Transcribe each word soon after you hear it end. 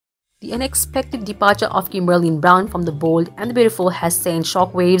The unexpected departure of Kimberlin Brown from The Bold and the Beautiful has sent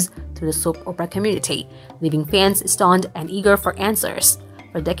shockwaves through the soap opera community, leaving fans stunned and eager for answers.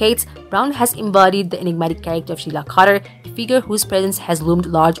 For decades, Brown has embodied the enigmatic character of Sheila Carter, a figure whose presence has loomed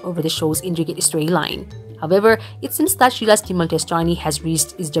large over the show's intricate storyline. However, it seems that Sheila's tumultuous journey has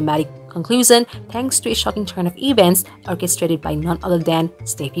reached its dramatic conclusion thanks to a shocking turn of events orchestrated by none other than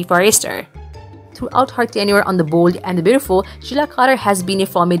Steffy Forrester. Throughout her tenure on The Bold and the Beautiful, Sheila Carter has been a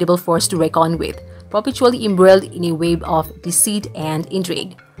formidable force to reckon with, perpetually embroiled in a web of deceit and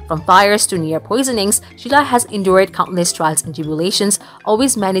intrigue. From fires to near-poisonings, Sheila has endured countless trials and tribulations,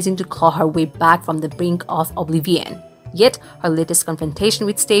 always managing to claw her way back from the brink of oblivion. Yet, her latest confrontation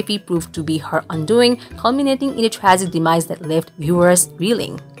with Steffy proved to be her undoing, culminating in a tragic demise that left viewers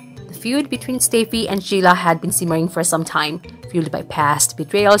reeling. The feud between Steffy and Sheila had been simmering for some time, fueled by past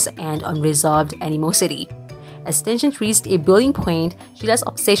betrayals and unresolved animosity. As tensions reached a boiling point, Sheila's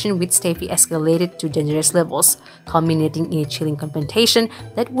obsession with Steffy escalated to dangerous levels, culminating in a chilling confrontation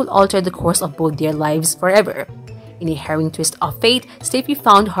that would alter the course of both their lives forever. In a harrowing twist of fate, Steffy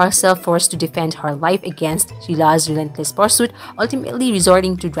found herself forced to defend her life against Sheila's relentless pursuit, ultimately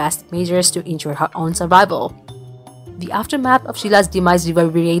resorting to drastic measures to ensure her own survival. The aftermath of Sheila's demise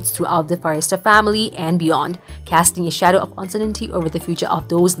reverberates throughout the Forrester family and beyond, casting a shadow of uncertainty over the future of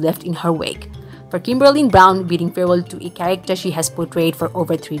those left in her wake. For Kimberlin Brown, bidding farewell to a character she has portrayed for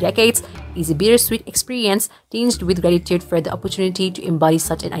over 3 decades is a bittersweet experience tinged with gratitude for the opportunity to embody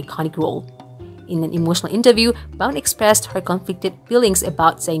such an iconic role. In an emotional interview, Brown expressed her conflicted feelings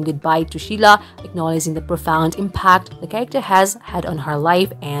about saying goodbye to Sheila, acknowledging the profound impact the character has had on her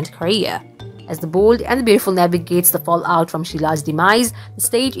life and career. As The Bold and the Beautiful navigates the fallout from Sheila's demise, the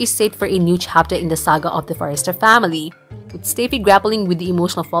stage is set for a new chapter in the saga of the Forrester family. With Steffy grappling with the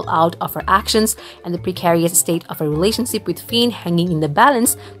emotional fallout of her actions and the precarious state of her relationship with Finn hanging in the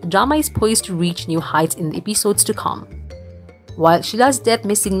balance, the drama is poised to reach new heights in the episodes to come. While Sheila's death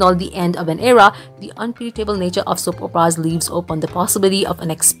may signal the end of an era, the unpredictable nature of soap operas leaves open the possibility of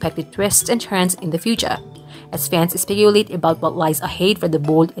unexpected twists and turns in the future. As fans speculate about what lies ahead for The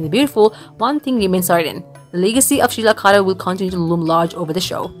Bold and the Beautiful, one thing remains certain: the legacy of Sheila Carter will continue to loom large over the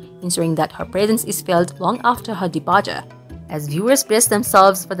show, ensuring that her presence is felt long after her departure. As viewers brace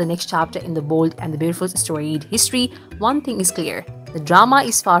themselves for the next chapter in The Bold and the Beautiful's storied history, one thing is clear: the drama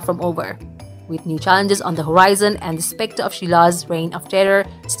is far from over. With new challenges on the horizon and the specter of Sheila's reign of terror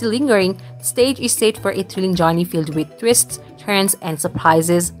still lingering, the stage is set for a thrilling journey filled with twists, turns, and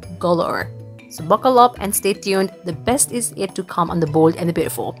surprises galore. So buckle up and stay tuned, the best is yet to come on The Bold and the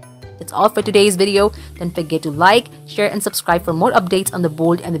Beautiful. That's all for today's video. Don't forget to like, share, and subscribe for more updates on The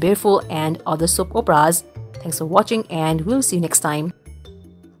Bold and the Beautiful and other soap operas. Thanks for watching, and we'll see you next time.